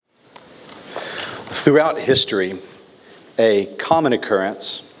Throughout history, a common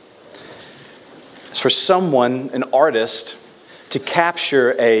occurrence is for someone, an artist, to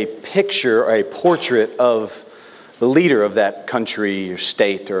capture a picture or a portrait of the leader of that country or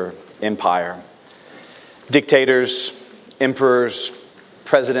state or empire. Dictators, emperors,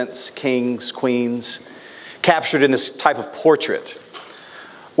 presidents, kings, queens, captured in this type of portrait,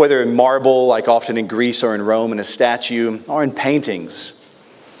 whether in marble, like often in Greece or in Rome in a statue, or in paintings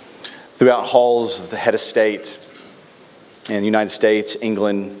throughout halls of the head of state in the United States,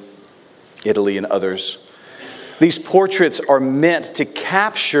 England, Italy, and others. These portraits are meant to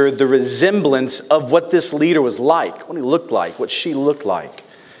capture the resemblance of what this leader was like, what he looked like, what she looked like.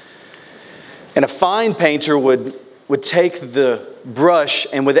 And a fine painter would take the brush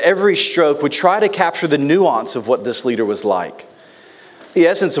and with every stroke would try to capture the nuance of what this leader was like. The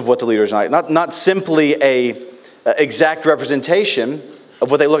essence of what the leader is like. Not simply an exact representation of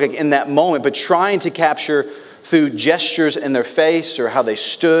what they look like in that moment, but trying to capture through gestures in their face or how they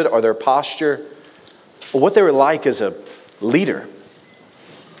stood or their posture, or what they were like as a leader,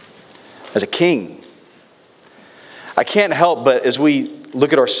 as a king. I can't help but, as we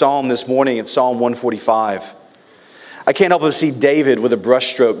look at our psalm this morning, in Psalm 145, I can't help but see David with a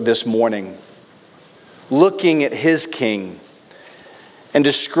brushstroke this morning, looking at his king and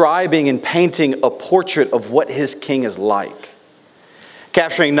describing and painting a portrait of what his king is like.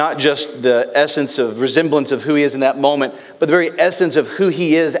 Capturing not just the essence of resemblance of who he is in that moment, but the very essence of who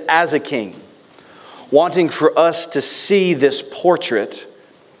he is as a king. Wanting for us to see this portrait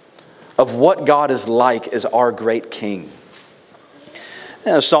of what God is like as our great king.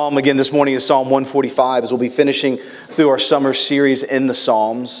 And a psalm again this morning is Psalm 145, as we'll be finishing through our summer series in the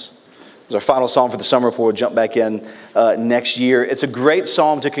Psalms. It's our final psalm for the summer before we'll jump back in next year. It's a great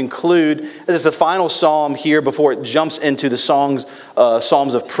psalm to conclude. This is the final psalm here before it jumps into the psalms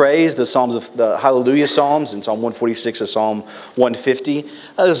of praise, the psalms of the Hallelujah psalms, in Psalm 146 and Psalm 150. This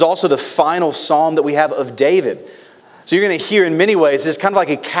is also the final psalm that we have of David. So you're going to hear in many ways, it's kind of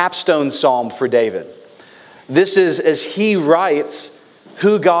like a capstone psalm for David. This is as he writes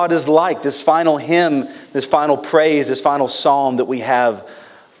who God is like, this final hymn, this final praise, this final psalm that we have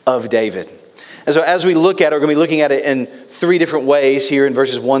of David. And so as we look at it, we're going to be looking at it in three different ways here in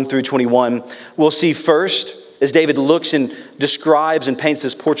verses 1 through 21. We'll see first, as David looks and describes and paints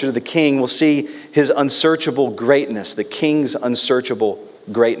this portrait of the king, we'll see his unsearchable greatness, the king's unsearchable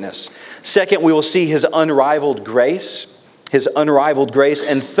greatness. Second, we will see his unrivaled grace.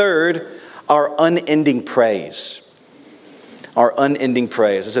 And third, our unending praise. Our unending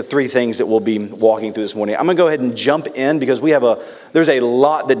praise. Those are three things that we'll be walking through this morning. I'm going to go ahead and jump in because there's a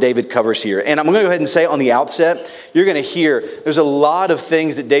lot that David covers here. And I'm going to go ahead and say on the outset, you're going to hear there's a lot of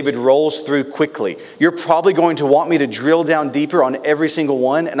things that David rolls through quickly. You're probably going to want me to drill down deeper on every single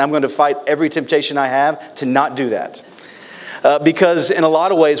one, and I'm going to fight every temptation I have to not do that. Because in a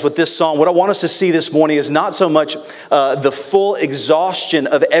lot of ways with this psalm, what I want us to see this morning is not so much the full exhaustion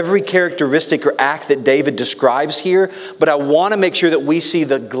of every characteristic or act that David describes here, but I want to make sure that we see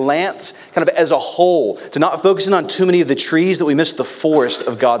the glance kind of as a whole, to not focusing on too many of the trees that we miss the forest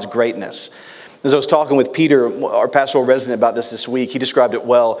of God's greatness. As I was talking with Peter, our pastoral resident, about this week, he described it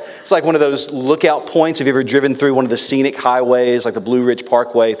well. It's like one of those lookout points. Have you ever driven through one of the scenic highways, like the Blue Ridge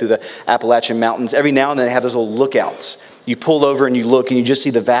Parkway through the Appalachian Mountains? Every now and then they have those little lookouts. You pull over and you look and you just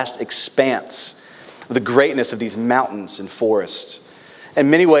see the vast expanse of the greatness of these mountains and forests. In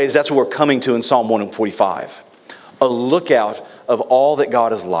many ways, that's what we're coming to in Psalm 145. A lookout of all that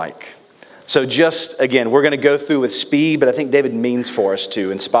God is like. So just, again, we're going to go through with speed, but I think David means for us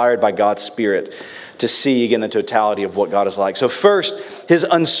to, inspired by God's Spirit, to see, again, the totality of what God is like. So first, his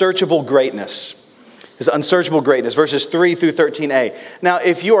unsearchable greatness. His unsearchable greatness, verses 3 through 13a. Now,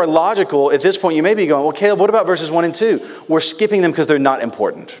 if you are logical, at this point, you may be going, well, Caleb, what about verses 1 and 2? We're skipping them because they're not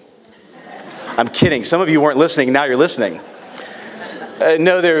important. I'm kidding. Some of you weren't listening. Now you're listening.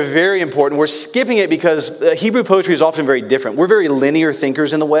 No, they're very important. We're skipping it because Hebrew poetry is often very different. We're very linear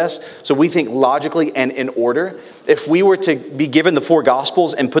thinkers in the West, so we think logically and in order. If we were to be given the four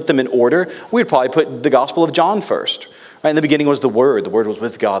Gospels and put them in order, we'd probably put the Gospel of John first. Right? In the beginning was the Word. The Word was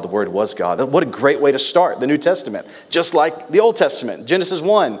with God. The Word was God. What a great way to start the New Testament. Just like the Old Testament. Genesis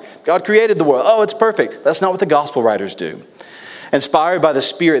 1, God created the world. Oh, it's perfect. That's not what the Gospel writers do. Inspired by the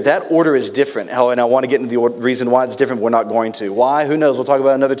Spirit, that order is different. Oh, and I want to get into the reason why it's different. We're not going to. Why? Who knows? We'll talk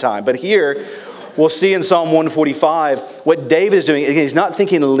about it another time. But here, we'll see in Psalm 145 what David is doing. Again, he's not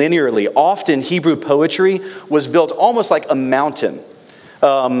thinking linearly. Often, Hebrew poetry was built almost like a mountain.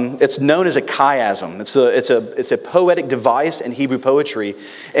 It's known as a chiasm. It's a poetic device in Hebrew poetry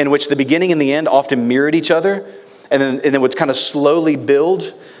in which the beginning and the end often mirrored each other, and then would kind of slowly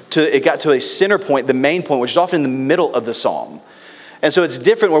build it got to a center point, the main point, which is often in the middle of the psalm. And so it's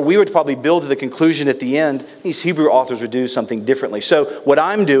different where we would probably build to the conclusion at the end. These Hebrew authors would do something differently. So what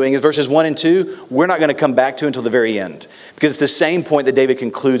I'm doing is verses 1 and 2, we're not going to come back to until the very end, because it's the same point that David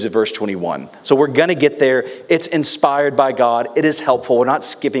concludes at verse 21. So we're going to get there. It's inspired by God. It is helpful. We're not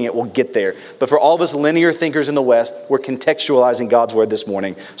skipping it. We'll get there. But for all of us linear thinkers in the West, we're contextualizing God's word this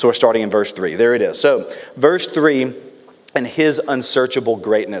morning. So we're starting in verse 3. There it is. So verse 3, and his unsearchable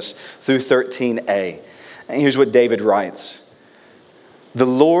greatness through 13a. And here's what David writes. The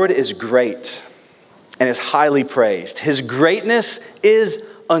Lord is great and is highly praised. His greatness is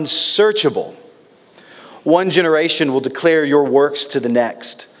unsearchable. One generation will declare your works to the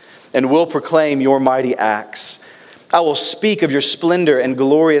next and will proclaim your mighty acts. I will speak of your splendor and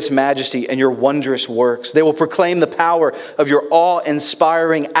glorious majesty and your wondrous works. They will proclaim the power of your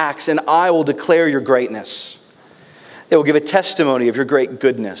awe-inspiring acts, and I will declare your greatness. They will give a testimony of your great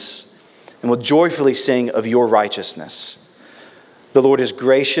goodness and will joyfully sing of your righteousness. The Lord is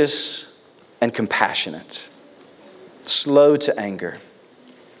gracious and compassionate, slow to anger,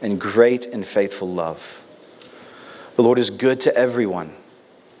 and great in faithful love. The Lord is good to everyone.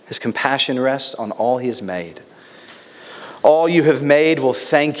 His compassion rests on all he has made. All you have made will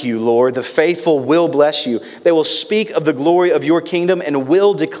thank you, Lord. The faithful will bless you. They will speak of the glory of your kingdom and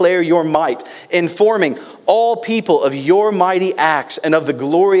will declare your might, informing all people of your mighty acts and of the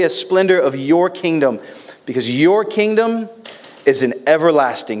glorious splendor of your kingdom, because your kingdom is an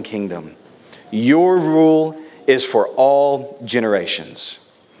everlasting kingdom. Your rule is for all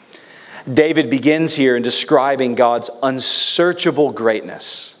generations. David begins here in describing God's unsearchable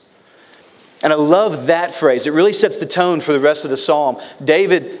greatness. And I love that phrase. It really sets the tone for the rest of the psalm.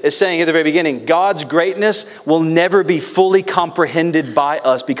 David is saying at the very beginning, God's greatness will never be fully comprehended by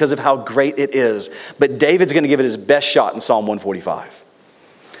us because of how great it is. But David's going to give it his best shot in Psalm 145.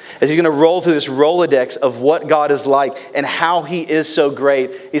 As he's going to roll through this Rolodex of what God is like and how he is so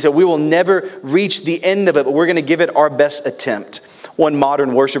great. He said, we will never reach the end of it, but we're going to give it our best attempt. One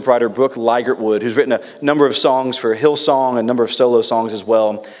modern worship writer, Brooke Ligertwood, who's written a number of songs for Hillsong, a number of solo songs as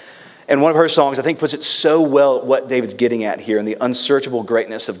well. And one of her songs, I think, puts it so well at what David's getting at here in the unsearchable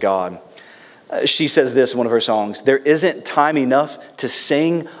greatness of God. She says this in one of her songs, there isn't time enough to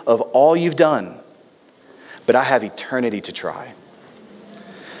sing of all you've done, but I have eternity to try.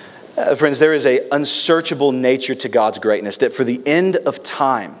 Friends, there is an unsearchable nature to God's greatness that for the end of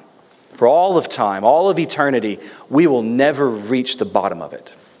time, for all of time, all of eternity, we will never reach the bottom of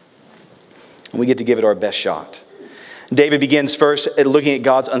it. And we get to give it our best shot. David begins first at looking at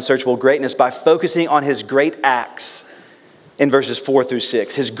God's unsearchable greatness by focusing on his great acts in verses 4 through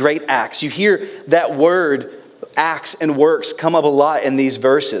 6. His great acts. You hear that word, acts and works, come up a lot in these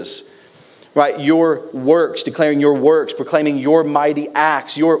verses. Right, your works, declaring your works, proclaiming your mighty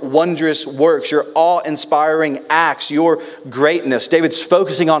acts, your wondrous works, your awe-inspiring acts, your greatness. David's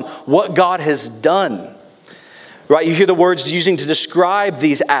focusing on what God has done. Right, you hear the words using to describe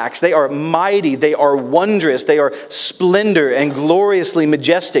these acts. They are mighty, they are wondrous, they are splendor and gloriously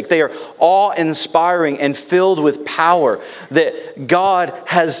majestic. They are awe-inspiring and filled with power that God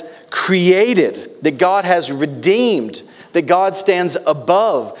has created, that God has redeemed, that God stands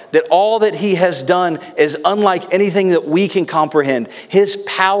above, that all that he has done is unlike anything that we can comprehend. His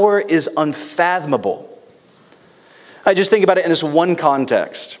power is unfathomable. I just think about it in this one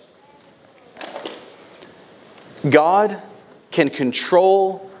context. God can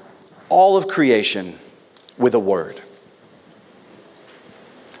control all of creation with a word.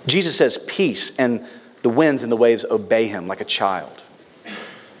 Jesus says peace, and the winds and the waves obey him like a child.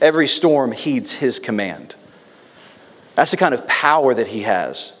 Every storm heeds his command. That's the kind of power that he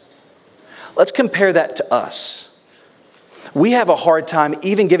has. Let's compare that to us. We have a hard time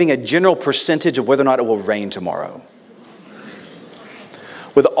even giving a general percentage of whether or not it will rain tomorrow.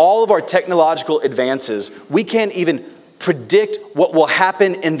 With all of our technological advances, we can't even predict what will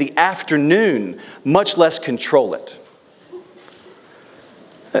happen in the afternoon, much less control it.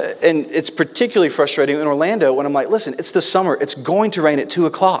 And it's particularly frustrating in Orlando when I'm like, listen, it's the summer. It's going to rain at 2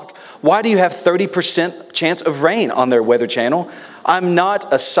 o'clock. Why do you have 30% chance of rain on their weather channel? I'm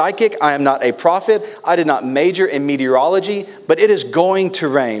not a psychic. I am not a prophet. I did not major in meteorology, but it is going to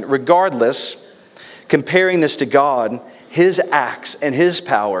rain. Regardless, comparing this to God, his acts and his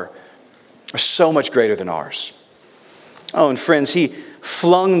power are so much greater than ours. Oh, and friends, he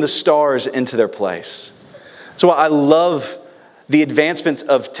flung the stars into their place. So I love the advancements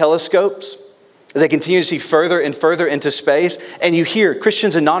of telescopes as they continue to see further and further into space. And you hear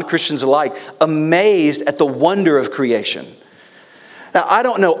Christians and non-Christians alike amazed at the wonder of creation. Now, I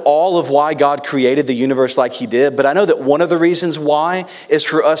don't know all of why God created the universe like he did, but I know that one of the reasons why is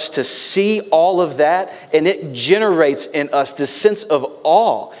for us to see all of that, and it generates in us this sense of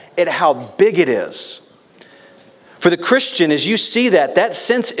awe at how big it is. For the Christian, as you see that, that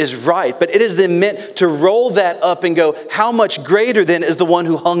sense is right, but it is then meant to roll that up and go, how much greater then is the one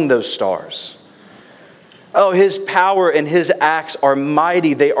who hung those stars? Oh, his power and his acts are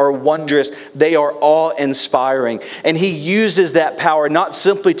mighty. They are wondrous. They are awe-inspiring. And he uses that power not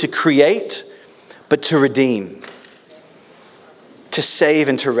simply to create, but to redeem, to save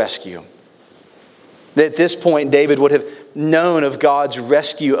and to rescue. At this point, David would have known of God's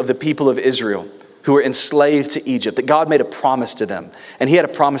rescue of the people of Israel who were enslaved to Egypt, that God made a promise to them, and he had a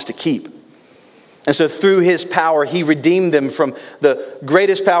promise to keep. And so through his power, he redeemed them from the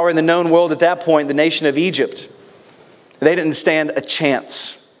greatest power in the known world at that point, the nation of Egypt. They didn't stand a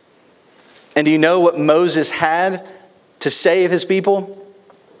chance. And do you know what Moses had to save his people?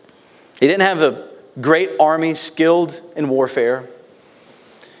 He didn't have a great army skilled in warfare.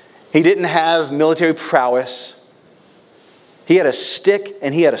 He didn't have military prowess. He had a stick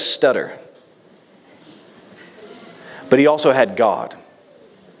and he had a stutter. But he also had God.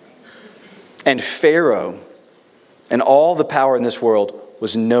 And Pharaoh and all the power in this world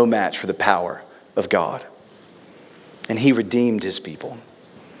was no match for the power of God. And he redeemed his people.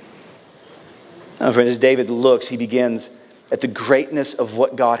 Now, friends, as David looks, he begins at the greatness of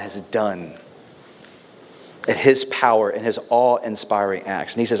what God has done, at his power and his awe-inspiring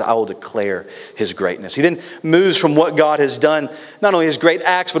acts. And he says, I will declare his greatness. He then moves from what God has done, not only his great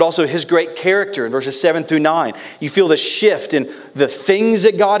acts, but also his great character in verses 7 through 9. You feel the shift in the things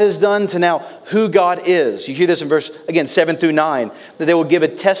that God has done to now who God is. You hear this in verse, again, 7 through 9, that they will give a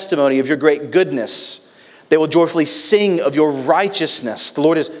testimony of your great goodness. They will joyfully sing of your righteousness. The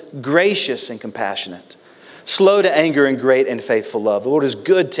Lord is gracious and compassionate, slow to anger and great in faithful love. The Lord is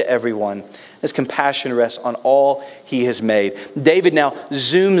good to everyone. His compassion rests on all he has made. David now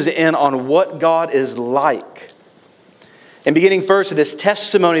zooms in on what God is like. And beginning first with this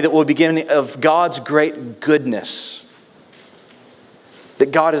testimony that will begin of God's great goodness.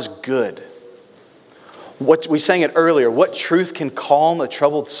 That God is good. What we sang it earlier, what truth can calm a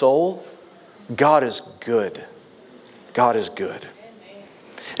troubled soul? God is good. God is good.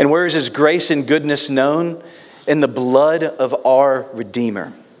 And where is his grace and goodness known? In the blood of our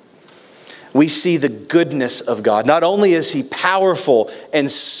Redeemer. We see the goodness of God. Not only is he powerful and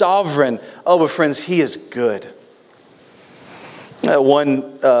sovereign, oh, but friends, he is good.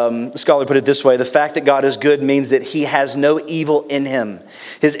 One scholar put it this way: the fact that God is good means that he has no evil in him.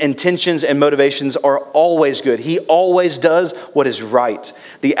 His intentions and motivations are always good. He always does what is right.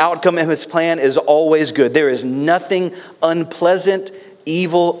 The outcome of his plan is always good. There is nothing unpleasant,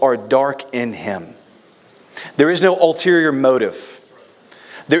 evil, or dark in him. There is no ulterior motive.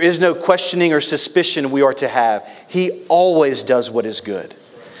 There is no questioning or suspicion we are to have. He always does what is good.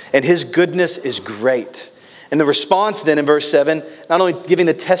 And his goodness is great. And the response then in verse 7, not only giving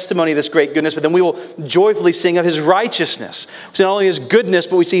the testimony of this great goodness, but then we will joyfully sing of his righteousness. So not only his goodness,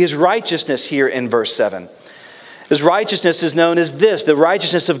 but we see his righteousness here in verse 7. His righteousness is known as this, the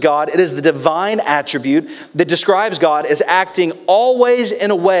righteousness of God. It is the divine attribute that describes God as acting always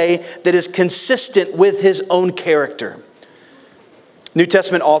in a way that is consistent with his own character. New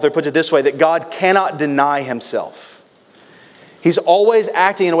Testament author puts it this way, that God cannot deny himself. He's always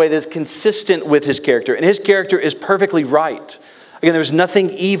acting in a way that is consistent with his character. And his character is perfectly right. Again, there's nothing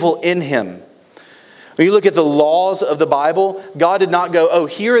evil in him. When you look at the laws of the Bible, God did not go, oh,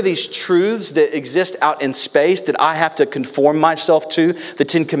 here are these truths that exist out in space that I have to conform myself to, the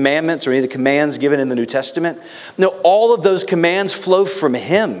 10 Commandments or any of the commands given in the New Testament. No, all of those commands flow from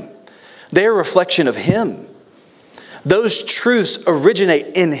him. They're a reflection of him. Those truths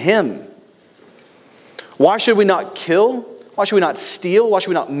originate in him. Why should we not kill? Why should we not steal? Why should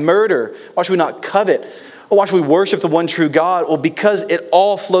we not murder? Why should we not covet? Or why should we worship the one true God? Well, because it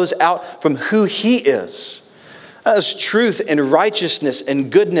all flows out from who he is. As truth and righteousness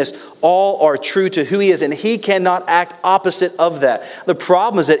and goodness all are true to who he is, and he cannot act opposite of that. The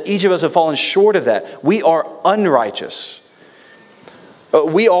problem is that each of us have fallen short of that. We are unrighteous.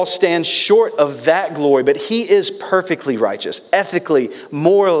 We all stand short of that glory, but he is perfectly righteous, ethically,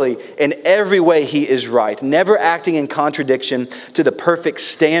 morally, in every way he is right, never acting in contradiction to the perfect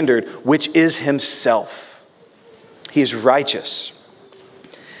standard, which is himself. He is righteous.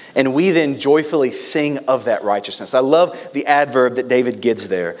 And we then joyfully sing of that righteousness. I love the adverb that David gives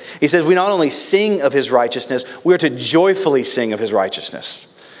there. He says we not only sing of his righteousness, we are to joyfully sing of his righteousness.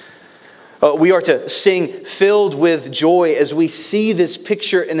 We are to sing filled with joy as we see this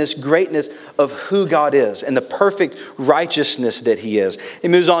picture and this greatness of who God is and the perfect righteousness that He is. He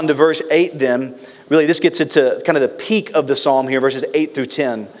moves on to verse 8 then. Really, this gets into kind of the peak of the psalm here, verses 8 through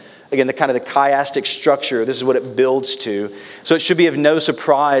 10. Again, the kind of the chiastic structure, this is what it builds to. So it should be of no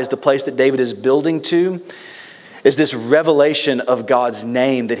surprise the place that David is building to is this revelation of God's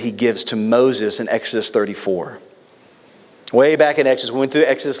name that He gives to Moses in Exodus 34. Way back in Exodus, we went through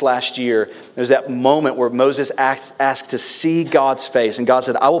Exodus last year, there's that moment where Moses asked to see God's face. And God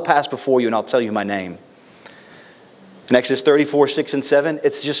said, I will pass before you and I'll tell you my name. In Exodus 34, 6 and 7,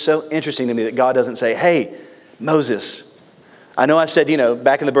 it's just so interesting to me that God doesn't say, hey, Moses, I know I said,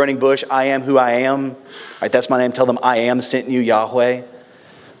 back in the burning bush, I am who I am. Right, that's my name. Tell them I am sent you, Yahweh.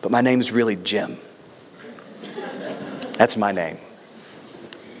 But my name is really Jim. That's my name.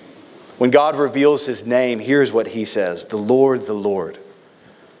 When God reveals His name, here's what He says. The Lord,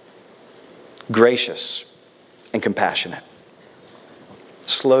 gracious and compassionate,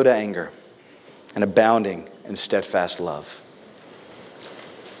 slow to anger, and abounding in steadfast love.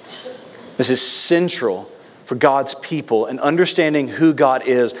 This is central for God's people and understanding who God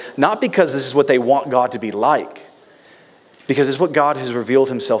is, not because this is what they want God to be like, because it's what God has revealed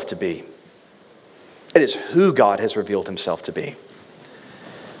Himself to be. It is who God has revealed Himself to be.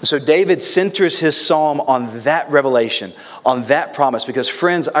 So David centers his psalm on that revelation, on that promise. Because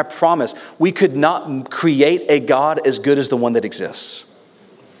friends, I promise, we could not create a God as good as the one that exists.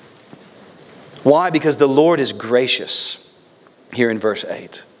 Why? Because the Lord is gracious here in verse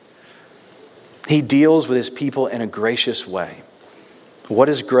 8. He deals with His people in a gracious way. What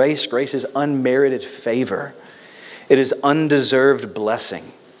is grace? Grace is unmerited favor. It is undeserved blessing.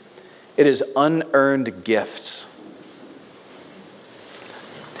 It is unearned gifts.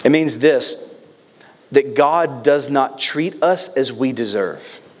 It means this, that God does not treat us as we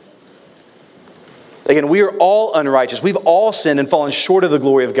deserve. Again, we are all unrighteous. We've all sinned and fallen short of the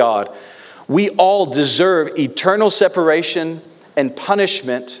glory of God. We all deserve eternal separation and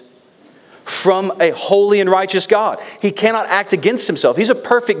punishment from a holy and righteous God. He cannot act against Himself. He's a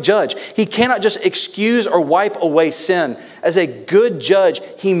perfect judge. He cannot just excuse or wipe away sin. As a good judge,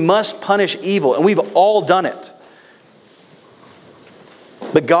 He must punish evil, and we've all done it.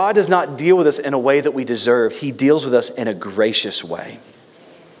 But God does not deal with us in a way that we deserve. He deals with us in a gracious way.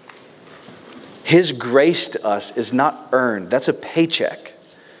 His grace to us is not earned. That's a paycheck.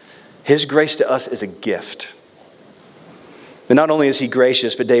 His grace to us is a gift. And not only is He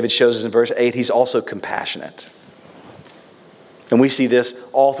gracious, but David shows us in verse 8, He's also compassionate. And we see this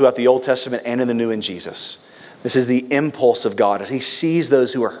all throughout the Old Testament and in the New in Jesus. This is the impulse of God as He sees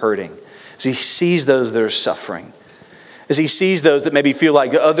those who are hurting, as He sees those that are suffering. As He sees those that maybe feel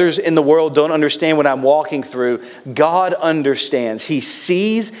like others in the world don't understand what I'm walking through, God understands. He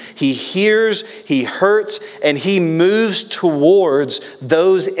sees, He hears, He hurts, and He moves towards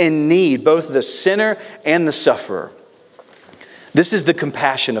those in need, both the sinner and the sufferer. This is the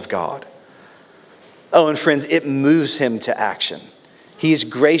compassion of God. Oh, and friends, it moves Him to action. He is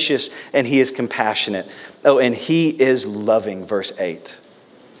gracious and He is compassionate. Oh, and He is loving, verse 8.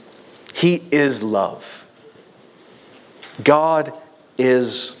 He is love. God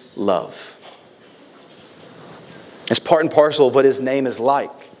is love. It's part and parcel of what His name is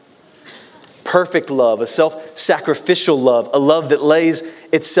like. Perfect love, a self-sacrificial love, a love that lays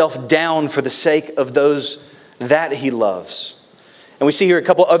itself down for the sake of those that He loves. And we see here a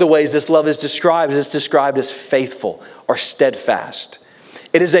couple other ways this love is described. It's described as faithful or steadfast.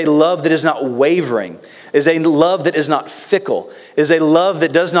 It is a love that is not wavering. It is a love that is not fickle. It is a love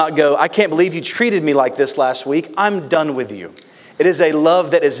that does not go, I can't believe you treated me like this last week. I'm done with you. It is a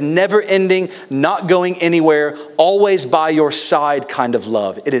love that is never ending, not going anywhere, always by your side kind of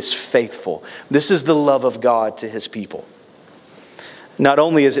love. It is faithful. This is the love of God to His people. Not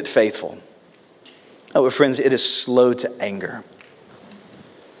only is it faithful, but friends, it is slow to anger.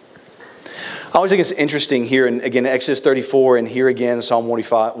 I always think it's interesting here, and again, Exodus 34, and here again, Psalm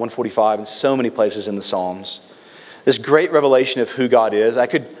 145, and so many places in the Psalms. This great revelation of who God is. I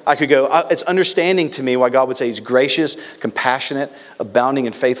could go, it's understanding to me why God would say He's gracious, compassionate, abounding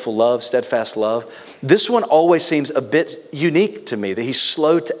in faithful love, steadfast love. This one always seems a bit unique to me, that He's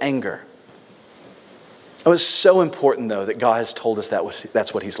slow to anger. Oh, it's so important, though, that God has told us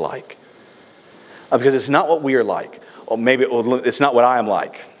that's what He's like. Because it's not what we are like. Or maybe it's not what I am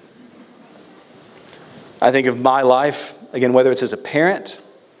like. I think of my life, again, whether it's as a parent,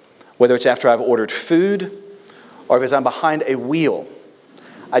 whether it's after I've ordered food, or if it's I'm behind a wheel.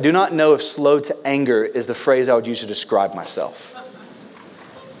 I do not know if slow to anger is the phrase I would use to describe myself.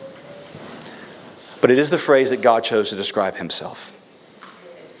 But it is the phrase that God chose to describe Himself.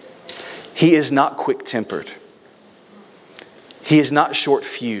 He is not quick-tempered. He is not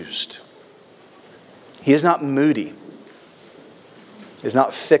short-fused. He is not moody. He is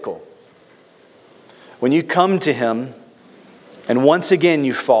not fickle. When you come to Him, and once again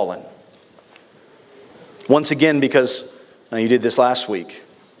you've fallen. Once again because you did this last week,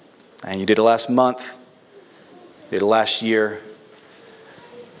 and you did it last month, you did it last year.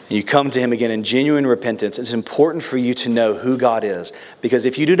 And you come to Him again in genuine repentance. It's important for you to know who God is. Because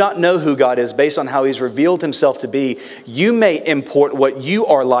if you do not know who God is based on how He's revealed Himself to be, you may import what you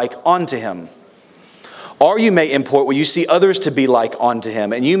are like onto Him. Or you may import what you see others to be like onto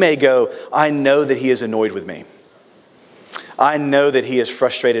Him. And you may go, I know that He is annoyed with me. I know that He is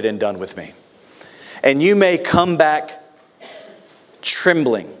frustrated and done with me. And you may come back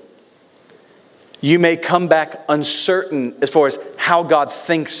trembling. You may come back uncertain as far as how God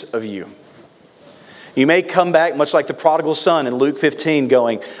thinks of you. You may come back much like the prodigal son in Luke 15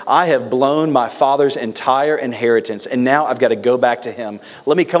 going, I have blown my father's entire inheritance and now I've got to go back to him.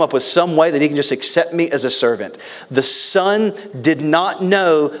 Let me come up with some way that he can just accept me as a servant. The son did not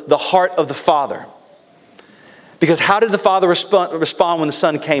know the heart of the father. Because how did the father respond when the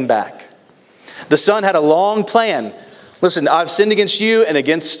son came back? The son had a long plan. Listen, I've sinned against you and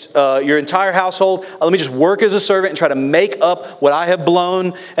against your entire household. Let me just work as a servant and try to make up what I have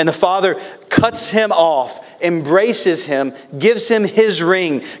blown. And the father cuts him off, embraces him, gives him his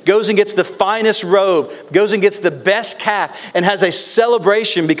ring, goes and gets the finest robe, goes and gets the best calf, and has a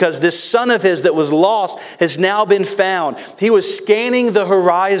celebration because this son of his that was lost has now been found. He was scanning the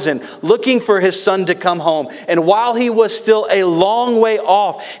horizon, looking for his son to come home. And while he was still a long way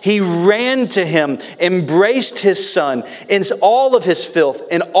off, he ran to him, embraced his son in all of his filth,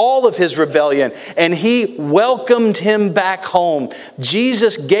 in all of his rebellion, and he welcomed him back home.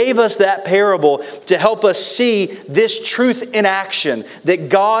 Jesus gave us that parable to help us see this truth in action, that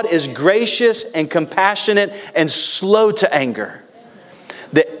God is gracious and compassionate and slow to anger.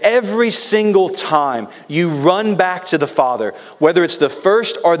 That every single time you run back to the Father, whether it's the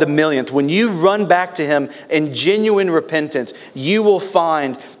first or the millionth, when you run back to Him in genuine repentance, you will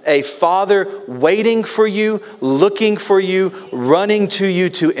find a Father waiting for you, looking for you, running to you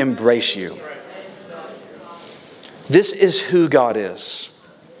to embrace you. This is who God is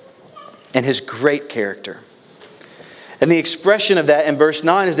and His great character. And the expression of that in verse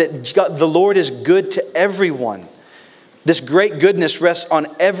 9 is that God, the Lord is good to everyone. This great goodness rests on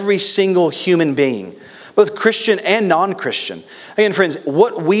every single human being, both Christian and non-Christian. Again, friends,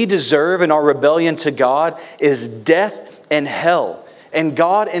 what we deserve in our rebellion to God is death and hell. And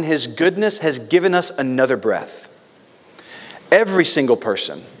God in His goodness has given us another breath. Every single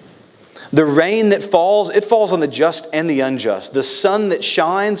person. The rain that falls, it falls on the just and the unjust. The sun that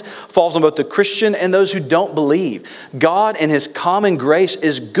shines falls on both the Christian and those who don't believe. God in His common grace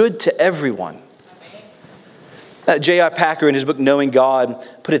is good to everyone. J.I. Packer in his book Knowing God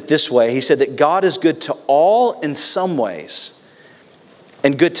put it this way. He said that God is good to all in some ways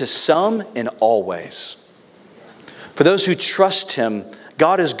and good to some in all ways. For those who trust Him,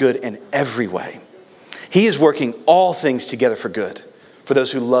 God is good in every way. He is working all things together for good for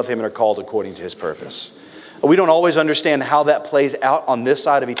those who love Him and are called according to His purpose. We don't always understand how that plays out on this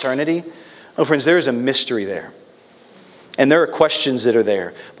side of eternity. Oh, friends, there is a mystery there. And there are questions that are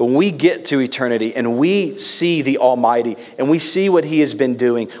there. But when we get to eternity and we see the Almighty and we see what He has been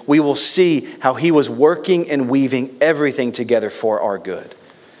doing, we will see how He was working and weaving everything together for our good.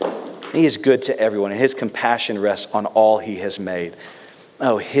 He is good to everyone, and His compassion rests on all He has made.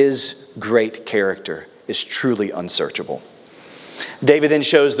 Oh, His great character is truly unsearchable. David then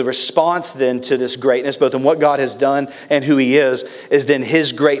shows the response then to this greatness, both in what God has done and who He is then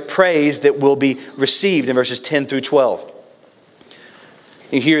His great praise that will be received in verses 10 through 12.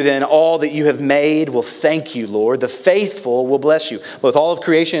 You hear then, all that you have made will thank you, Lord. The faithful will bless you, both all of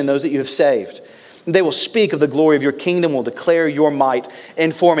creation and those that you have saved. They will speak of the glory of your kingdom, will declare your might,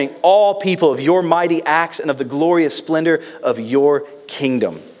 informing all people of your mighty acts and of the glorious splendor of your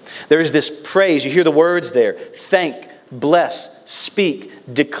kingdom. There is this praise. You hear the words there. Thank, bless,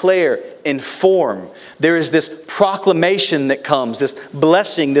 speak, declare, inform. There is this proclamation that comes, this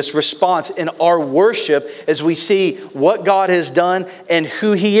blessing, this response in our worship as we see what God has done and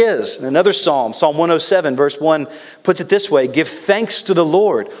who He is. In another psalm, Psalm 107, verse 1, puts it this way: give thanks to the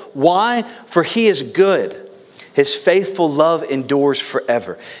Lord. Why? For He is good. His faithful love endures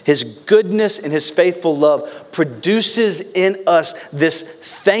forever. His goodness and His faithful love produces in us this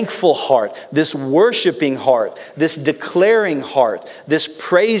thankful heart, this worshiping heart, this declaring heart, this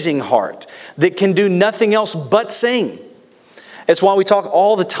praising heart that can do nothing else but sing. It's why we talk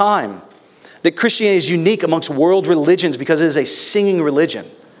all the time that Christianity is unique amongst world religions, because it is a singing religion.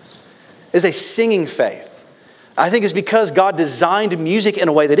 is a singing faith. I think it's because God designed music in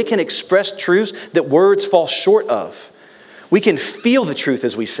a way that it can express truths that words fall short of. We can feel the truth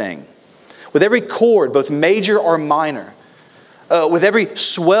as we sing. With every chord, both major or minor, with every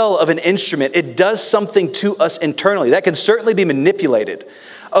swell of an instrument, it does something to us internally. That can certainly be manipulated.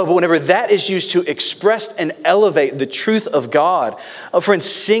 But whenever that is used to express and elevate the truth of God, friends,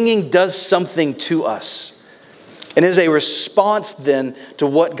 singing does something to us. And is a response then to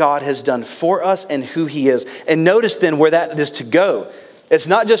what God has done for us and who He is. And notice then where that is to go. It's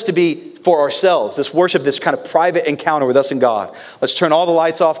not just to be for ourselves, this worship, this kind of private encounter with us and God. Let's turn all the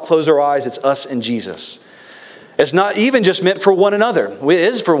lights off, close our eyes, it's us and Jesus. It's not even just meant for one another. It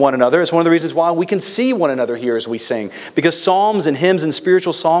is for one another. It's one of the reasons why we can see one another here as we sing. Because psalms and hymns and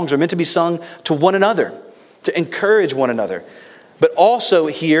spiritual songs are meant to be sung to one another, to encourage one another. But also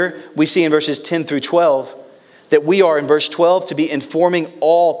here, we see in verses 10 through 12, that we are in verse 12 to be informing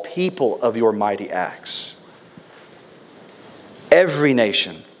all people of your mighty acts. Every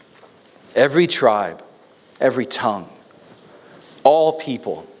nation, every tribe, every tongue, all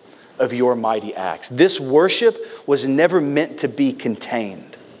people of your mighty acts. This worship was never meant to be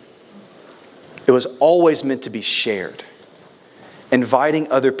contained. It was always meant to be shared, inviting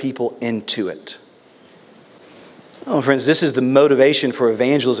other people into it. Oh, friends, this is the motivation for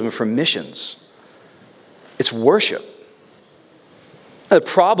evangelism and for missions. It's worship. The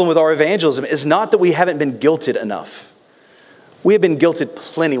problem with our evangelism is not that we haven't been guilted enough. We have been guilted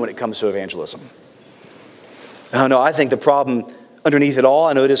plenty when it comes to evangelism. Oh no, I think the problem underneath it all,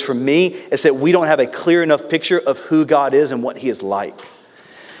 I know it is for me, is that we don't have a clear enough picture of who God is and what He is like.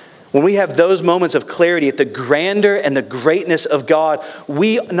 When we have those moments of clarity at the grandeur and the greatness of God,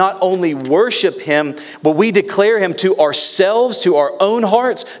 we not only worship Him, but we declare Him to ourselves, to our own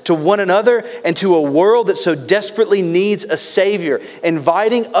hearts, to one another, and to a world that so desperately needs a Savior,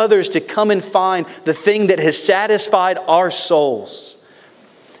 inviting others to come and find the thing that has satisfied our souls.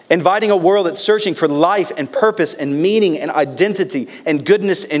 Inviting a world that's searching for life and purpose and meaning and identity and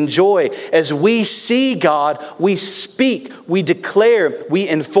goodness and joy. As we see God, we speak, we declare, we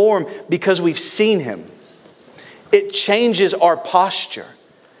inform because we've seen Him. It changes our posture.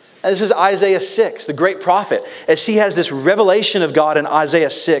 And this is Isaiah 6, the great prophet. As he has this revelation of God in Isaiah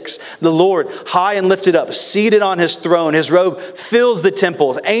 6, the Lord high and lifted up, seated on His throne. His robe fills the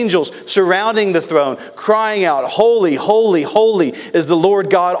temple. Angels surrounding the throne, crying out, "Holy, holy, holy is the Lord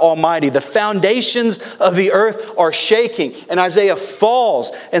God Almighty." The foundations of the earth are shaking. And Isaiah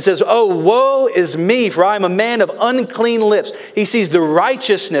falls and says, "Oh, woe is me, for I am a man of unclean lips." He sees the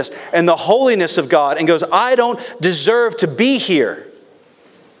righteousness and the holiness of God and goes, "I don't deserve to be here."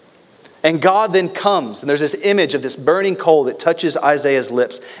 And God then comes, and there's this image of this burning coal that touches Isaiah's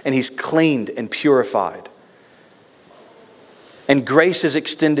lips, and he's cleaned and purified. And grace is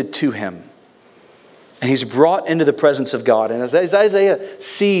extended to him. And he's brought into the presence of God. And as Isaiah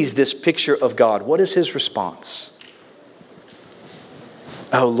sees this picture of God, what is his response?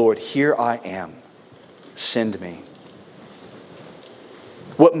 "Oh Lord, here I am. Send me."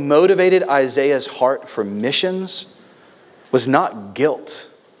 What motivated Isaiah's heart for missions was not guilt.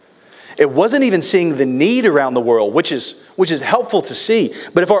 It wasn't even seeing the need around the world, which is helpful to see.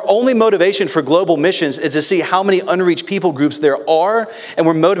 But if our only motivation for global missions is to see how many unreached people groups there are, and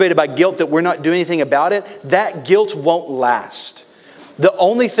we're motivated by guilt that we're not doing anything about it, that guilt won't last. The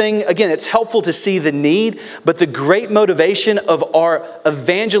only thing, again, it's helpful to see the need, but the great motivation of our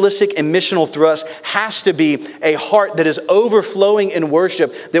evangelistic and missional thrust has to be a heart that is overflowing in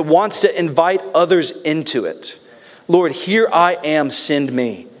worship, that wants to invite others into it. "Lord, here I am, send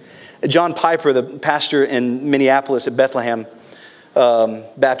me." John Piper, the pastor in Minneapolis at Bethlehem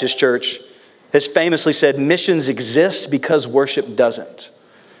Baptist Church, has famously said, "Missions exist because worship doesn't."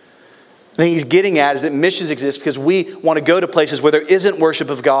 The thing he's getting at is that missions exist because we want to go to places where there isn't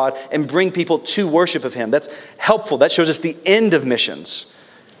worship of God and bring people to worship of Him. That's helpful. That shows us the end of missions.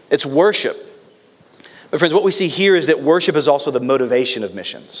 It's worship. But friends, what we see here is that worship is also the motivation of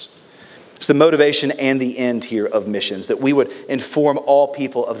missions. It's the motivation and the end here of missions, that we would inform all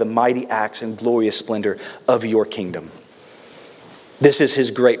people of the mighty acts and glorious splendor of your kingdom. This is His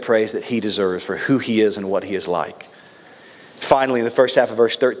great praise that He deserves for who He is and what He is like. Finally, in the first half of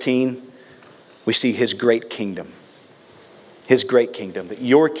verse 13, we see His great kingdom. His great kingdom. That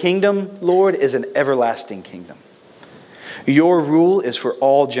your kingdom, Lord, is an everlasting kingdom. Your rule is for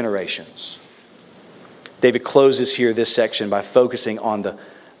all generations. David closes here this section by focusing on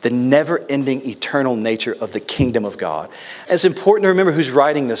the never-ending eternal nature of the kingdom of God. And it's important to remember who's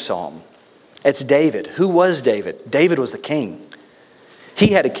writing this psalm. It's David. Who was David? David was the king. He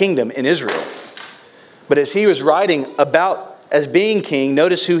had a kingdom in Israel. But as he was writing about as being king,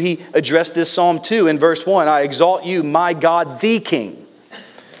 notice who he addressed this psalm to in verse 1. I exalt you, my God, the king.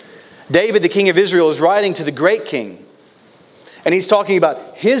 David, the king of Israel, is writing to the great king. And he's talking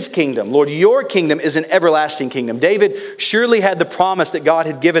about his kingdom. Lord, your kingdom is an everlasting kingdom. David surely had the promise that God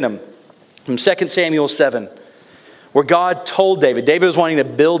had given him from 2 Samuel 7, where God told David was wanting to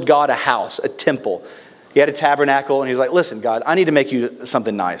build God a house, a temple. He had a tabernacle, and he was like, listen, God, I need to make you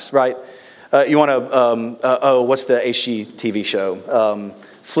something nice, right? You want to, what's the HGTV show?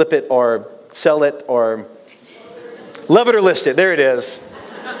 Flip it or sell it or love it or list it. There it is.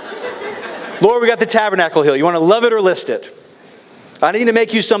 Lord, we got the tabernacle hill. You want to love it or list it? I need to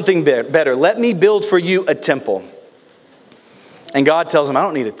make you something better. Let me build for you a temple. And God tells him, I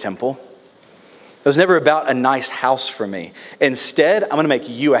don't need a temple. It was never about a nice house for me. Instead, I'm going to make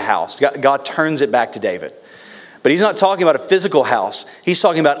you a house. God turns it back to David. But he's not talking about a physical house. He's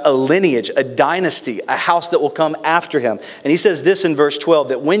talking about a lineage, a dynasty, a house that will come after him. And he says this in verse 12,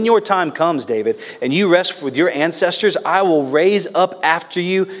 that when your time comes, David, and you rest with your ancestors, I will raise up after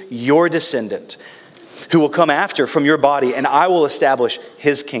you your descendant, who will come after from your body, and I will establish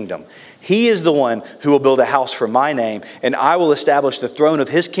his kingdom. He is the one who will build a house for my name, and I will establish the throne of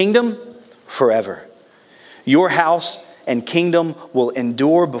his kingdom forever. Your house and kingdom will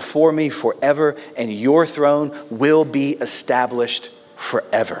endure before me forever, and your throne will be established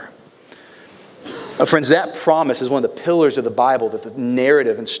forever. Now, friends, that promise is one of the pillars of the Bible that the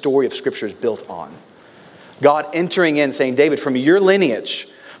narrative and story of Scripture is built on. God entering in saying, David, from your lineage,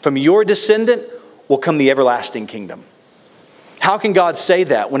 from your descendant, will come the everlasting kingdom. How can God say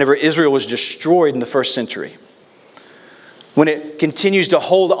that whenever Israel was destroyed in the first century? When it continues to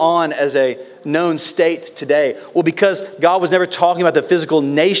hold on as a known state today? Well, because God was never talking about the physical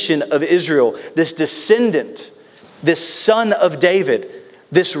nation of Israel. This descendant, this son of David,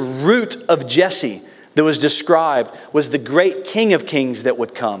 this root of Jesse that was described was the great King of Kings that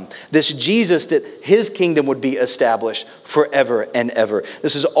would come. This Jesus, that his kingdom would be established forever and ever.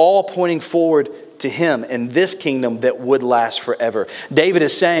 This is all pointing forward to him and this kingdom that would last forever. David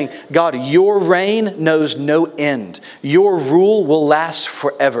is saying, God, your reign knows no end. Your rule will last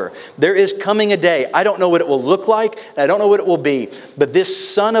forever. There is coming a day. I don't know what it will look like, and I don't know what it will be, but this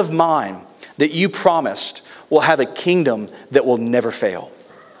son of mine that you promised will have a kingdom that will never fail.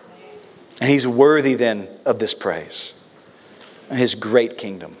 And he's worthy then of this praise, his great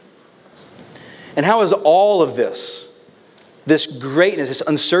kingdom. And how is all of this greatness, this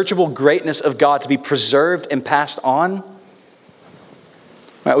unsearchable greatness of God to be preserved and passed on?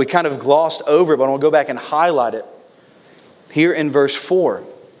 Right, we kind of glossed over it, but I want to go back and highlight it here in verse 4.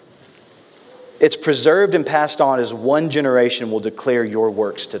 It's preserved and passed on as one generation will declare your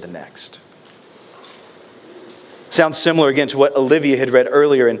works to the next. Sounds similar again to what Olivia had read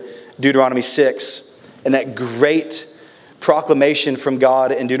earlier in Deuteronomy 6, and that great proclamation from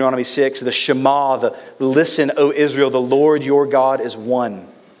God in Deuteronomy 6, the Shema, the listen, O Israel, the Lord your God is one.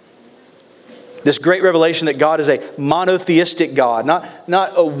 This great revelation that God is a monotheistic God, not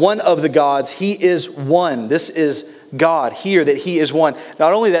one of the gods, he is one. This is God here, that he is one.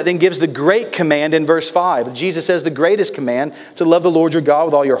 Not only that, then gives the great command in verse 5. Jesus says the greatest command, to love the Lord your God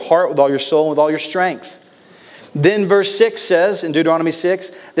with all your heart, with all your soul, and with all your strength. Then verse 6 says in Deuteronomy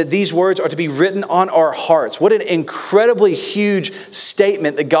 6 that these words are to be written on our hearts. What an incredibly huge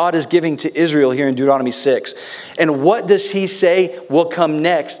statement that God is giving to Israel here in Deuteronomy 6. And what does he say will come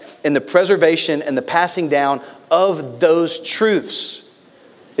next in the preservation and the passing down of those truths?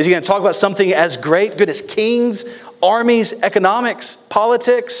 Is he going to talk about something as great, good as kings, armies, economics,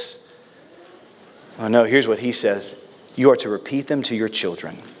 politics? Oh no, here's what he says. You are to repeat them to your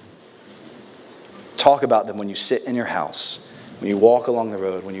children. Talk about them when you sit in your house, when you walk along the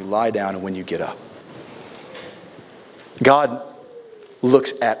road, when you lie down, and when you get up. God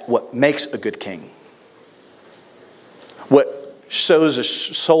looks at what makes a good king, what shows a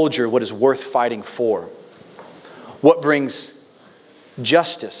soldier what is worth fighting for, what brings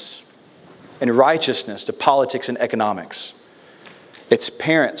justice and righteousness to politics and economics. It's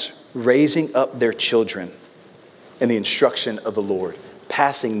parents raising up their children in the instruction of the Lord,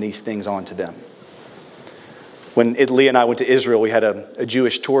 passing these things on to them. When Leah and I went to Israel, we had a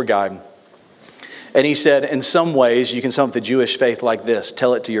Jewish tour guide. And he said, in some ways, you can sum up the Jewish faith like this: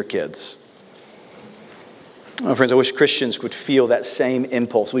 tell it to your kids. Oh, friends, I wish Christians could feel that same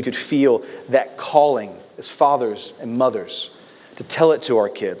impulse. We could feel that calling as fathers and mothers to tell it to our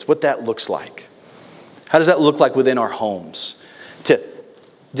kids, what that looks like. How does that look like within our homes? To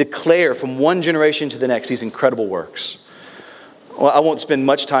declare from one generation to the next these incredible works. Well, I won't spend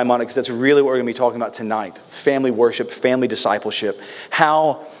much time on it because that's really what we're going to be talking about tonight. Family worship, family discipleship.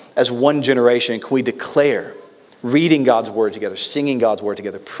 How, as one generation, can we declare reading God's word together, singing God's word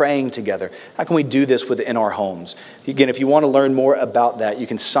together, praying together. How can we do this within our homes? Again, if you want to learn more about that, you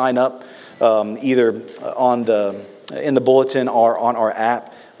can sign up either in the bulletin or on our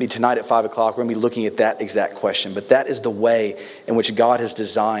app. Tonight at 5 o'clock, we're going to be looking at that exact question. But that is the way in which God has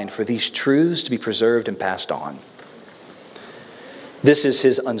designed for these truths to be preserved and passed on. This is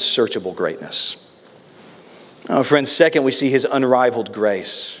his unsearchable greatness. Friends, second, we see his unrivaled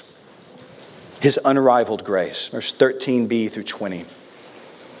grace. His unrivaled grace. Verse 13b through 20.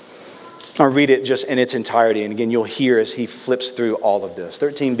 I'll read it just in its entirety. And again, you'll hear as he flips through all of this.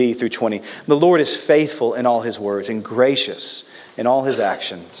 13b through 20. The Lord is faithful in all his words and gracious in all his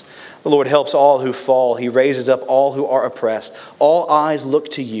actions. The Lord helps all who fall. He raises up all who are oppressed. All eyes look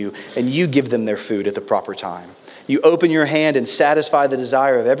to you, and you give them their food at the proper time. You open your hand and satisfy the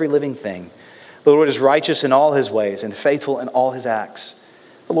desire of every living thing. The Lord is righteous in all his ways and faithful in all his acts.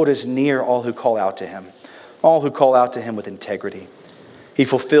 The Lord is near all who call out to him, all who call out to him with integrity. He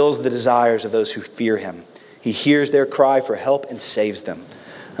fulfills the desires of those who fear him. He hears their cry for help and saves them.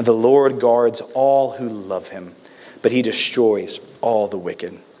 And the Lord guards all who love him, but he destroys all the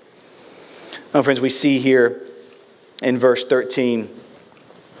wicked. Now, friends, we see here in verse 13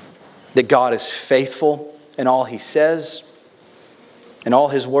 that God is faithful in all he says, in all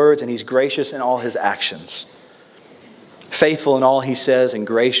his words, and he's gracious in all his actions. Faithful in all he says and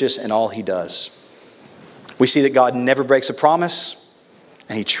gracious in all he does. We see that God never breaks a promise,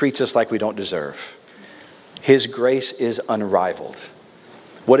 and he treats us like we don't deserve. His grace is unrivaled.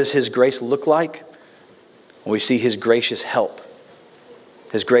 What does his grace look like? We see his gracious help.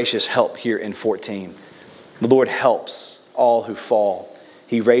 His gracious help here in 14. The Lord helps all who fall.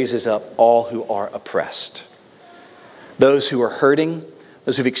 He raises up all who are oppressed. Those who are hurting,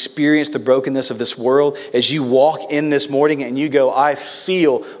 those who've experienced the brokenness of this world, as you walk in this morning and you go, I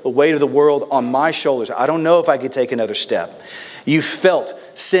feel the weight of the world on my shoulders. I don't know if I could take another step. You felt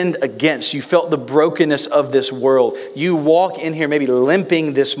sinned against. You felt the brokenness of this world. You walk in here maybe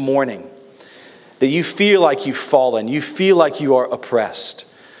limping this morning. That you feel like you've fallen. You feel like you are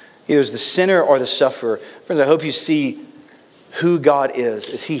oppressed. Either as the sinner or the sufferer. Friends, I hope you see who God is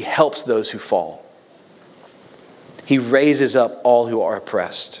as he helps those who fall. He raises up all who are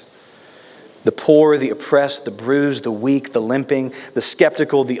oppressed. The poor, the oppressed, the bruised, the weak, the limping, the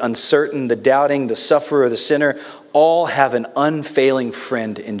skeptical, the uncertain, the doubting, the sufferer, the sinner, all have an unfailing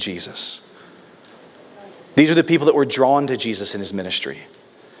friend in Jesus. These are the people that were drawn to Jesus in his ministry.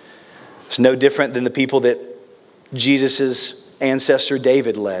 It's no different than the people that Jesus' ancestor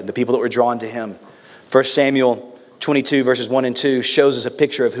David led, the people that were drawn to him. 1 Samuel 22 verses 1 and 2 shows us a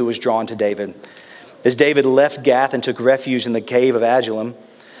picture of who was drawn to David. As David left Gath and took refuge in the cave of Adullam,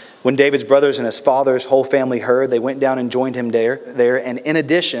 when David's brothers and his father's whole family heard, they went down and joined him there. And in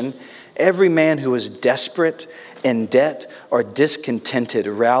addition, every man who was desperate, in debt, or discontented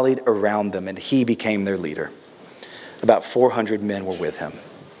rallied around them, and he became their leader. About 400 men were with him.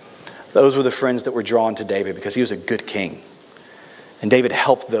 Those were the friends that were drawn to David because he was a good king. And David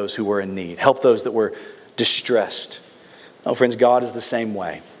helped those who were in need, helped those that were distressed. Oh, friends, God is the same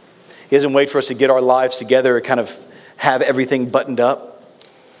way. He doesn't wait for us to get our lives together or kind of have everything buttoned up.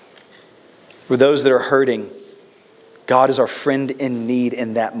 For those that are hurting, God is our friend in need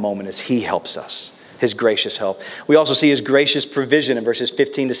in that moment as he helps us, his gracious help. We also see his gracious provision in verses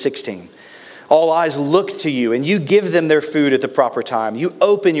 15 to 16. All eyes look to you, and you give them their food at the proper time. You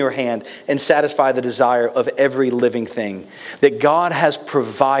open your hand and satisfy the desire of every living thing. That God has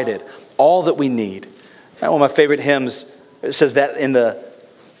provided all that we need. One of my favorite hymns says that in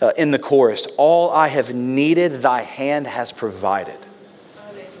the chorus. All I have needed, thy hand has provided.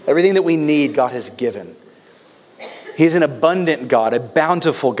 Everything that we need, God has given. He is an abundant God, a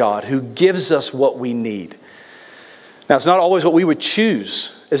bountiful God who gives us what we need. Now, it's not always what we would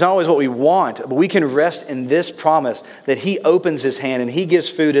choose. It's not always what we want, but we can rest in this promise that he opens his hand and he gives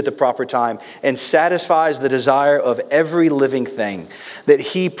food at the proper time and satisfies the desire of every living thing, that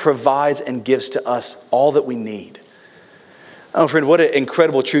he provides and gives to us all that we need. Oh, friend, what an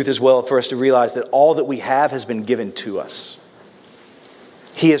incredible truth as well for us to realize that all that we have has been given to us.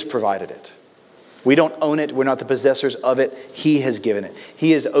 He has provided it. We don't own it. We're not the possessors of it. He has given it.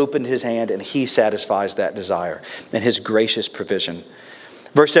 He has opened his hand and he satisfies that desire and his gracious provision.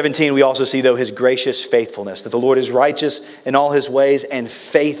 Verse 17, we also see, though, his gracious faithfulness, that the Lord is righteous in all his ways and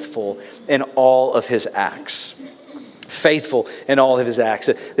faithful in all of his acts. Faithful in all of his acts.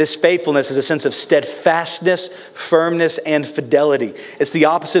 This faithfulness is a sense of steadfastness, firmness, and fidelity. It's the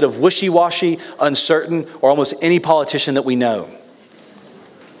opposite of wishy-washy, uncertain, or almost any politician that we know.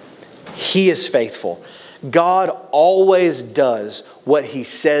 He is faithful. God always does what he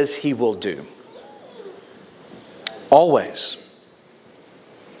says he will do. Always.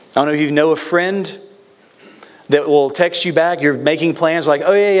 I don't know if you know a friend that will text you back. You're making plans like,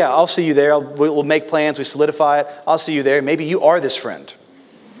 oh yeah, I'll see you there. We'll make plans. We solidify it. I'll see you there. Maybe you are this friend.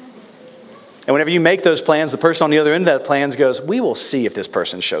 And whenever you make those plans, the person on the other end of that plans goes, we will see if this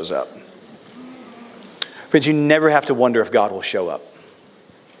person shows up. Friends, you never have to wonder if God will show up.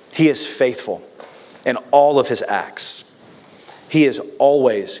 He is faithful in all of his acts. He is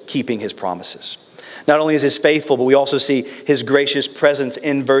always keeping his promises. Not only is he faithful, but we also see his gracious presence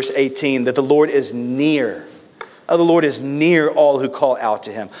in verse 18, that the Lord is near. Oh, the Lord is near all who call out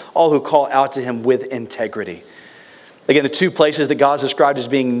to him, all who call out to him with integrity. Again, the two places that God's described as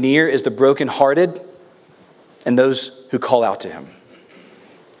being near is the brokenhearted and those who call out to him.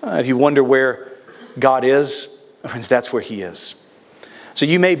 If you wonder where God is, friends, that's where he is. So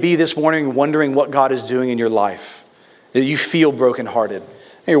you may be this morning wondering what God is doing in your life. That you feel brokenhearted.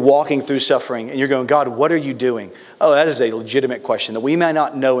 You're walking through suffering and you're going, God, what are you doing? Oh, that is a legitimate question that we may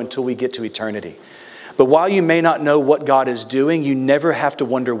not know until we get to eternity. But while you may not know what God is doing, you never have to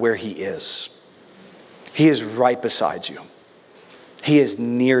wonder where he is. He is right beside you. He is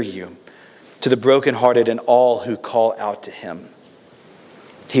near you, to the brokenhearted and all who call out to him.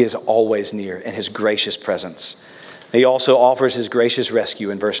 He is always near in his gracious presence. He also offers his gracious rescue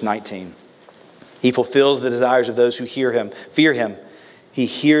in verse 19. He fulfills the desires of those who fear him. He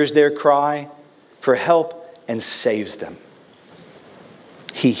hears their cry for help and saves them.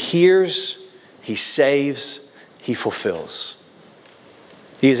 He hears, he saves, he fulfills.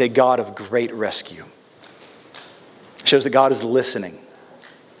 He is a God of great rescue. It shows that God is listening,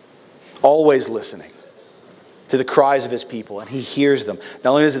 always listening to the cries of his people, and he hears them.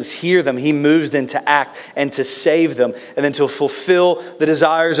 Not only does he hear them, he moves then to act and to save them, and then to fulfill the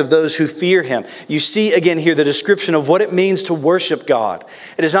desires of those who fear him. You see again here the description of what it means to worship God.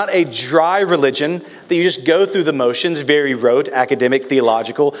 It is not a dry religion that you just go through the motions, very rote, academic,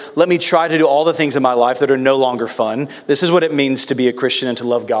 theological. Let me try to do all the things in my life that are no longer fun. This is what it means to be a Christian and to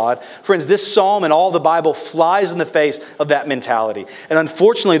love God. Friends, this psalm and all the Bible flies in the face of that mentality. And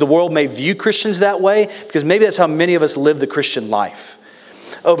unfortunately, the world may view Christians that way because maybe that's how many of us live the Christian life.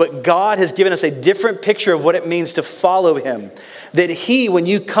 Oh, but God has given us a different picture of what it means to follow him. That he, when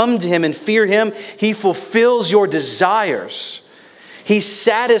you come to him and fear him, he fulfills your desires. He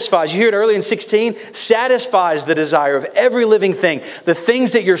satisfies, you hear it earlier in 16, satisfies the desire of every living thing. The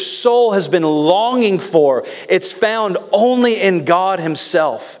things that your soul has been longing for, it's found only in God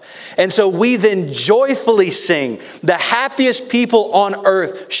himself. And so we then joyfully sing, the happiest people on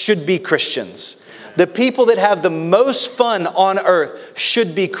earth should be Christians. The people that have the most fun on earth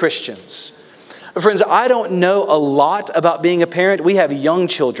should be Christians. Friends, I don't know a lot about being a parent. We have young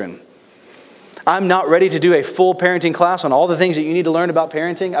children. I'm not ready to do a full parenting class on all the things that you need to learn about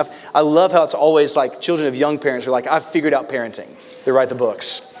parenting. I love how it's always like children of young parents are like, I've figured out parenting. They write the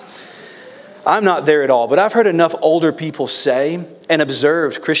books. I'm not there at all, but I've heard enough older people say and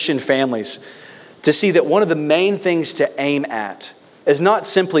observed Christian families to see that one of the main things to aim at is not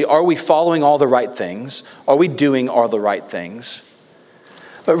simply, are we following all the right things? Are we doing all the right things?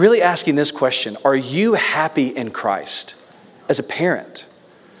 But really asking this question, are you happy in Christ as a parent?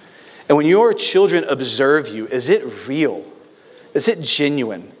 And when your children observe you, is it real? Is it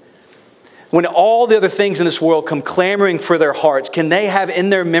genuine? When all the other things in this world come clamoring for their hearts, can they have in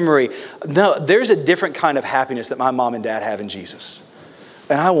their memory, no, there's a different kind of happiness that my mom and dad have in Jesus.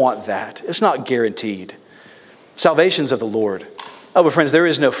 And I want that. It's not guaranteed. Salvation's of the Lord. Oh, but friends, there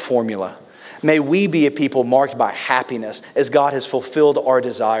is no formula. May we be a people marked by happiness as God has fulfilled our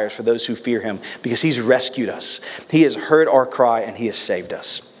desires for those who fear him because he's rescued us. He has heard our cry and he has saved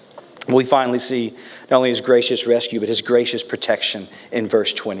us. We finally see not only his gracious rescue, but his gracious protection in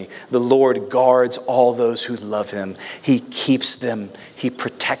verse 20. The Lord guards all those who love him. He keeps them. He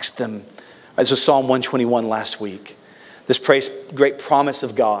protects them. This was Psalm 121 last week. This great promise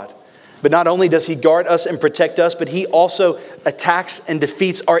of God. But not only does he guard us and protect us, but he also attacks and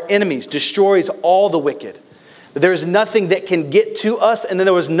defeats our enemies, destroys all the wicked. There is nothing that can get to us, and then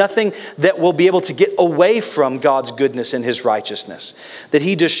there was nothing that will be able to get away from God's goodness and his righteousness. That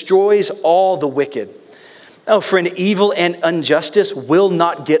he destroys all the wicked. Oh, friend, evil and injustice will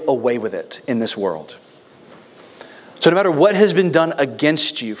not get away with it in this world. So no matter what has been done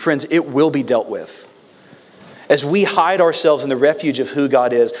against you, friends, it will be dealt with. As we hide ourselves in the refuge of who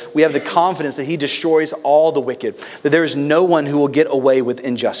God is, we have the confidence that he destroys all the wicked, that there is no one who will get away with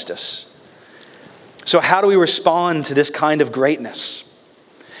injustice. So how do we respond to this kind of greatness?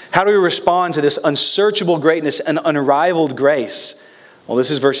 How do we respond to this unsearchable greatness and unrivaled grace? Well,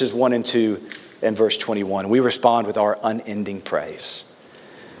 this is verses 1 and 2 and verse 21. We respond with our unending praise.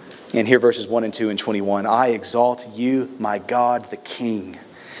 And here verses 1 and 2 and 21. I exalt you, my God, the King,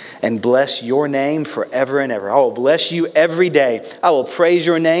 and bless your name forever and ever. I will bless you every day. I will praise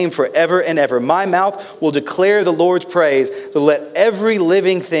your name forever and ever. My mouth will declare the Lord's praise. So let every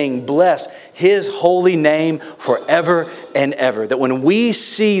living thing bless his holy name forever and ever. That when we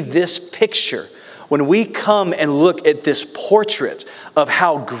see this picture, when we come and look at this portrait of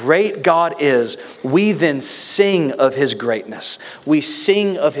how great God is, we then sing of his greatness. We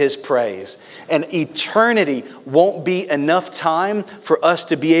sing of his praise. And eternity won't be enough time for us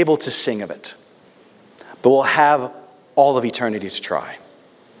to be able to sing of it. But we'll have all of eternity to try.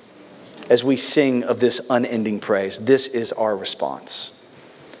 As we sing of this unending praise, this is our response.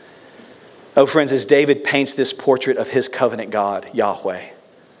 Oh, friends, as David paints this portrait of his covenant God, Yahweh,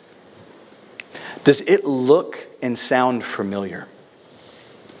 does it look and sound familiar?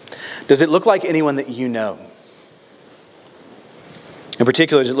 Does it look like anyone that you know? In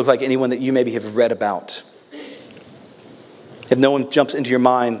particular, does it look like anyone that you maybe have read about? If no one jumps into your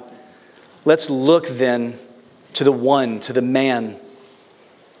mind, let's look then to the man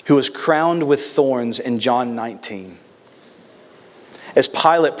who was crowned with thorns in John 19. As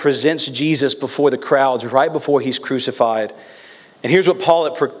Pilate presents Jesus before the crowds right before he's crucified. And here's what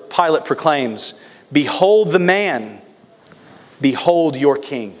Pilate proclaims. Behold the man, behold your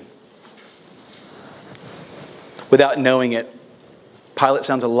king. Without knowing it, Pilate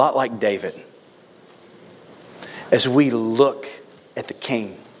sounds a lot like David. As we look at the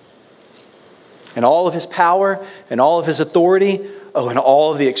king and all of his power and all of his authority, and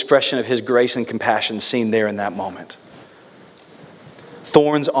all of the expression of his grace and compassion seen there in that moment.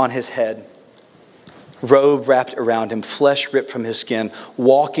 Thorns on his head, robe wrapped around him, flesh ripped from his skin,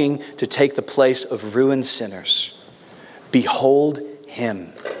 walking to take the place of ruined sinners. Behold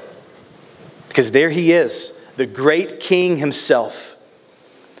him. Because there he is, the great king himself.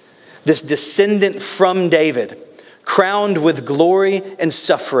 This descendant from David, crowned with glory and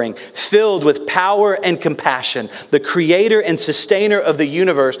suffering, filled with power and compassion, the creator and sustainer of the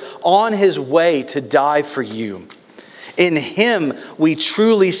universe, on his way to die for you. In him, we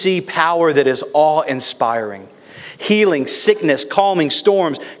truly see power that is awe-inspiring, healing sickness, calming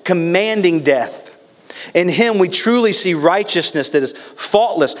storms, commanding death. In him, we truly see righteousness that is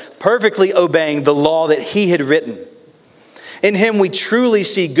faultless, perfectly obeying the law that he had written. In him, we truly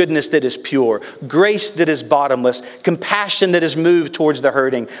see goodness that is pure, grace that is bottomless, compassion that is moved towards the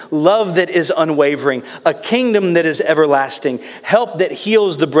hurting, love that is unwavering, a kingdom that is everlasting, help that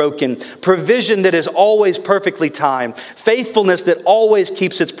heals the broken, provision that is always perfectly timed, faithfulness that always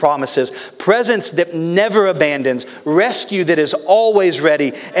keeps its promises, presence that never abandons, rescue that is always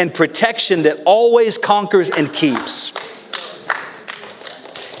ready, and protection that always conquers and keeps.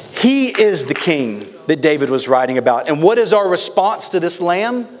 He is the king that David was writing about. And what is our response to this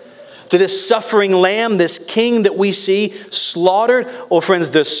lamb? To this suffering lamb, this king that we see slaughtered? Well, friends,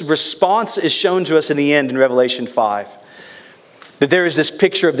 this response is shown to us in the end in Revelation 5. That there is this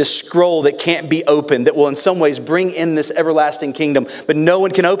picture of this scroll that can't be opened, that will in some ways bring in this everlasting kingdom, but no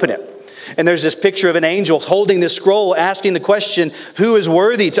one can open it. And there's this picture of an angel holding this scroll, asking the question, who is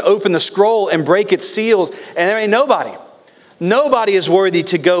worthy to open the scroll and break its seals? And there ain't nobody. Nobody is worthy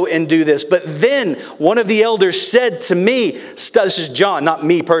to go and do this. But then one of the elders said to me, this is John, not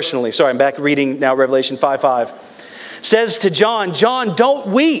me personally. Sorry, I'm back reading now Revelation 5:5. Says to John, John, don't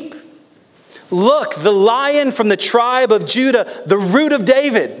weep. Look, the Lion from the tribe of Judah, the root of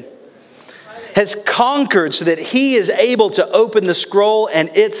David, has conquered so that he is able to open the scroll and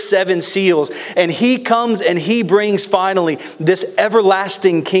its 7 seals. And he comes and he brings finally this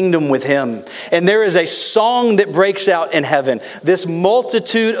everlasting kingdom with him. And there is a song that breaks out in heaven. This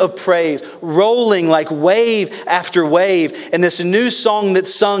multitude of praise rolling like wave after wave. And this new song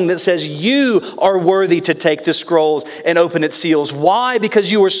that's sung that says, you are worthy to take the scrolls and open its seals. Why?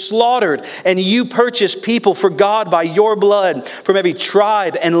 Because you were slaughtered and you purchased people for God by your blood from every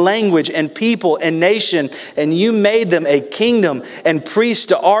tribe and language and people and nation, and you made them a kingdom and priests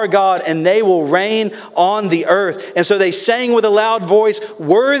to our God, and they will reign on the earth. And so they sang with a loud voice,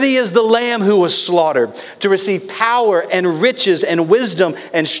 worthy is the Lamb who was slaughtered to receive power and riches and wisdom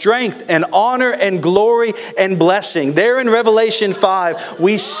and strength and honor and glory and blessing. There in Revelation 5,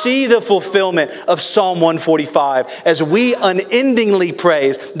 we see the fulfillment of Psalm 145 as we unendingly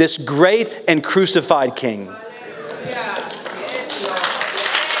praise this great and crucified King.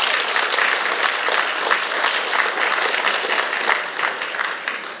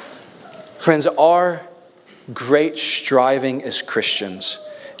 Friends, our great striving as Christians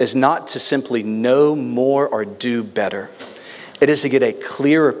is not to simply know more or do better. It is to get a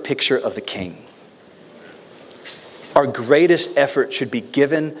clearer picture of the King. Our greatest effort should be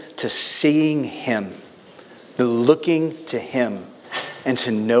given to seeing Him, to looking to Him, and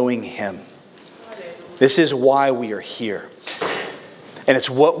to knowing Him. This is why we are here. And it's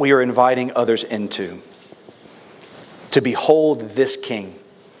what we are inviting others into. To behold this King.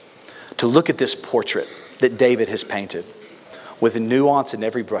 To look at this portrait that David has painted with nuance in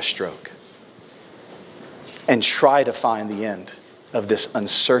every brushstroke. And try to find the end of this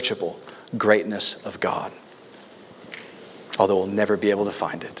unsearchable greatness of God. Although we'll never be able to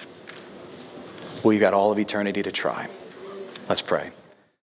find it. We've got all of eternity to try. Let's pray.